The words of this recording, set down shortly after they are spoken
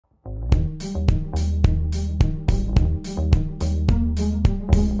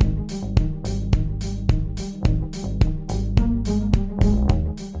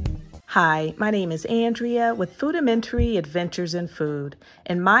Hi, my name is Andrea with Foodamentary Adventures in Food.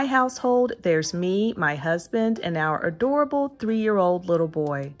 In my household, there's me, my husband, and our adorable 3-year-old little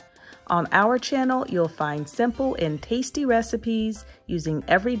boy. On our channel, you'll find simple and tasty recipes using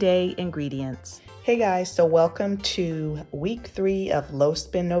everyday ingredients. Hey guys, so welcome to week 3 of Low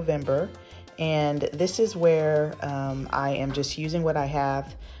Spend November. And this is where I am just using what I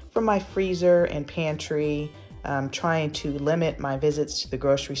have from my freezer and pantry, trying to limit my visits to the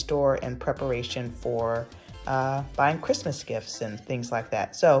grocery store in preparation for buying Christmas gifts and things like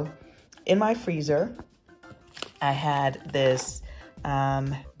that. So in my freezer, I had this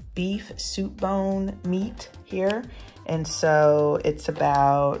beef soup bone meat here. And so it's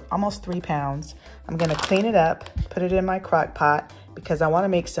about almost 3 pounds. I'm gonna clean it up, put it in my crock pot because I wanna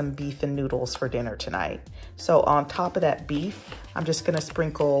make some beef and noodles for dinner tonight. So on top of that beef, I'm just gonna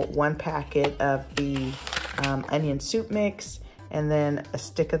sprinkle 1 packet of the onion soup mix and then a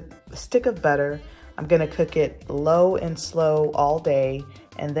stick of butter. I'm gonna cook it low and slow all day,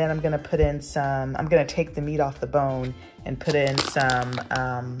 and then I'm gonna take the meat off the bone and put in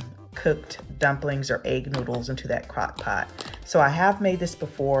some cooked dumplings or egg noodles into that crock pot. So I have made this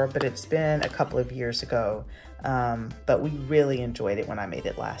before, but it's been a couple of years ago, but we really enjoyed it when I made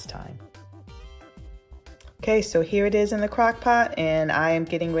it last time. Okay, so here it is in the crock pot, and I am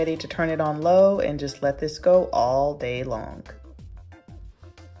getting ready to turn it on low and just let this go all day long.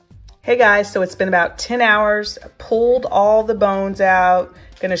 Hey guys, so it's been about 10 hours, pulled all the bones out,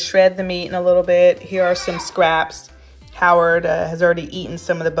 gonna shred the meat in a little bit. Here are some scraps. Howard has already eaten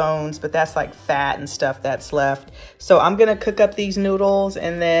some of the bones, but that's like fat and stuff that's left. So I'm gonna cook up these noodles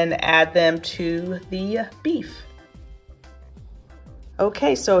and then add them to the beef.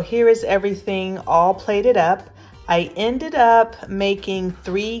 Okay, so here is everything all plated up. I ended up making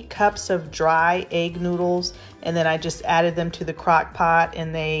 3 cups of dry egg noodles, and then I just added them to the crock pot,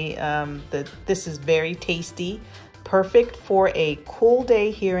 and this is very tasty, perfect for a cool day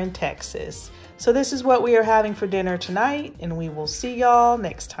here in Texas. So this is what we are having for dinner tonight, and we will see y'all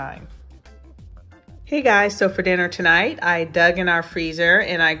next time. Hey guys, so for dinner tonight, I dug in our freezer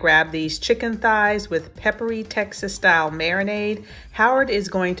and I grabbed these chicken thighs with peppery Texas style marinade. Howard is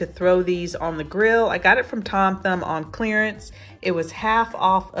going to throw these on the grill. I got it from Tom Thumb on clearance. It was half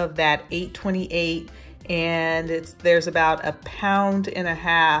off of that $8.28, and there's about 1.5 pounds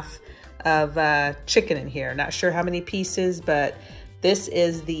of chicken in here. Not sure how many pieces, but this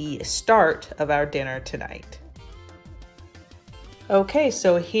is the start of our dinner tonight. Okay,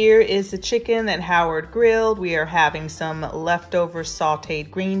 so here is the chicken that Howard grilled. We are having some leftover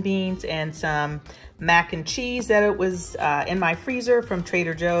sauteed green beans and some mac and cheese that it was in my freezer from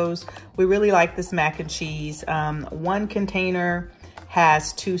Trader Joe's. We really like this mac and cheese. 1 container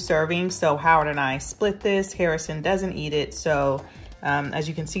has 2 servings, so Howard and I split this. Harrison doesn't eat it, so as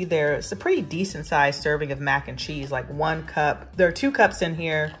you can see there, it's a pretty decent sized serving of mac and cheese, like 1 cup. There are 2 cups in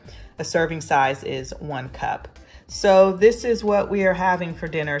here. A serving size is 1 cup. So this is what we are having for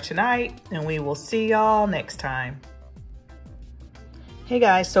dinner tonight, and we will see y'all next time. Hey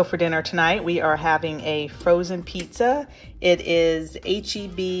guys, so for dinner tonight, we are having a frozen pizza. It is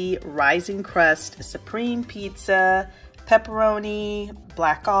H-E-B Rising Crust Supreme Pizza, pepperoni,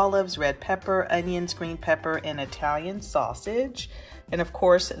 black olives, red pepper, onions, green pepper, and Italian sausage. And of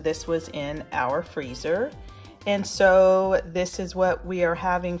course, this was in our freezer. And so this is what we are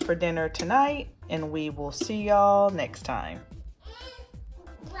having for dinner tonight, and we will see y'all next time.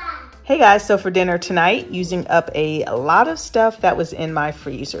 Hey guys, so for dinner tonight, using up a lot of stuff that was in my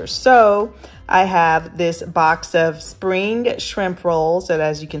freezer. So I have this box of spring shrimp rolls that,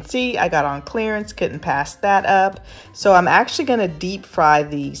 as you can see, I got on clearance, couldn't pass that up. So I'm actually gonna deep fry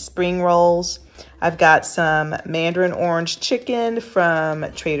the spring rolls. I've got some mandarin orange chicken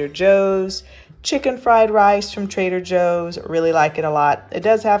from Trader Joe's, chicken fried rice from Trader Joe's. Really like it a lot. It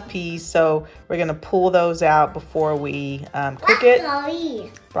does have peas, so we're gonna pull those out before we cook it.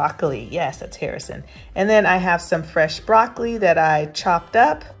 Broccoli, yes, that's Harrison. And then I have some fresh broccoli that I chopped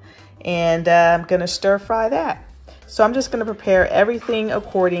up, and I'm gonna stir fry that. So I'm just gonna prepare everything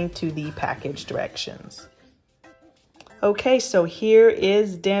according to the package directions. Okay, so here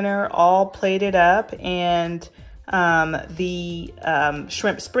is dinner all plated up, and the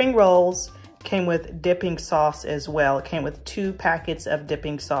shrimp spring rolls came with dipping sauce as well. It came with 2 packets of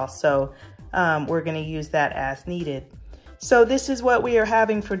dipping sauce, so we're gonna use that as needed. So this is what we are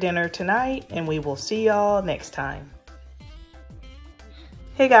having for dinner tonight, and we will see y'all next time.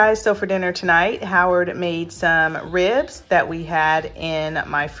 Hey guys, so for dinner tonight, Howard made some ribs that we had in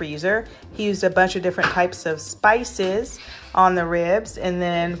my freezer. He used a bunch of different types of spices on the ribs, and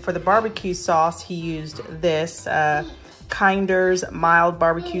then for the barbecue sauce, he used this Kinder's mild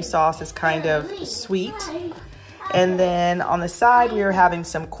barbecue sauce is kind of sweet. And then on the side, we are having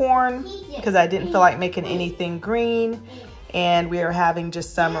some corn because I didn't feel like making anything green. And we are having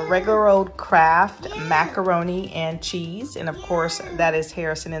just some regular old Kraft macaroni and cheese. And of course, that is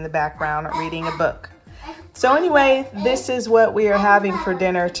Harrison in the background reading a book. So anyway, this is what we are having for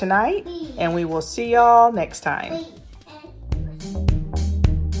dinner tonight, and we will see y'all next time.